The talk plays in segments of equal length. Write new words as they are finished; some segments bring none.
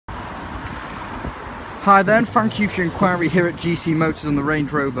Hi then, thank you for your inquiry here at GC Motors on the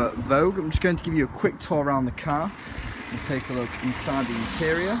Range Rover Vogue. I'm just going to give you a quick tour around the car and take a look inside the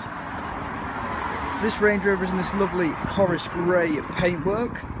interior. So this Range Rover is in this lovely Chorus Grey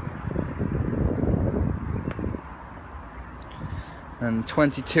paintwork. And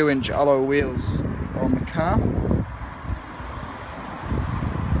 22-inch alloy wheels on the car.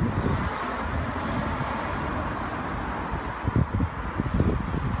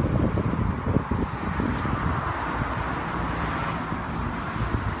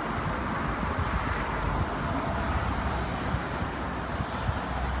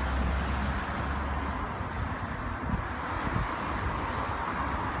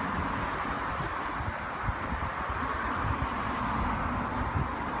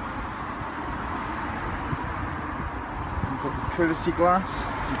 Got the privacy glass,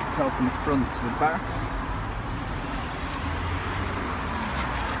 you can tell from the front to the back.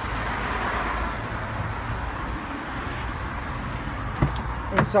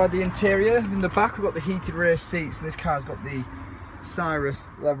 Inside the interior, in the back we've got the heated rear seats, and this car's got the Cyrus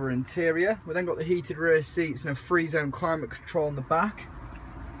leather interior. We've then got the heated rear seats and a free zone climate control on the back.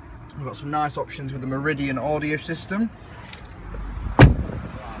 We've got some nice options with the Meridian audio system.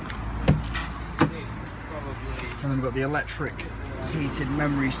 And then we've got the electric heated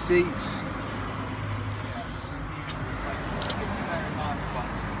memory seats,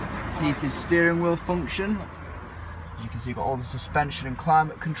 heated steering wheel function. As you can see, you've got all the suspension and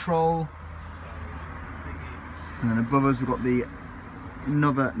climate control. And then above us we've got the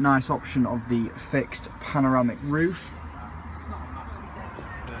another nice option of the fixed panoramic roof.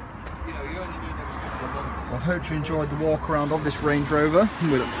 Well, I hope you enjoyed the walk around of this Range Rover,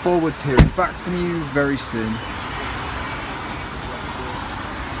 and we look forward to hearing back from you very soon.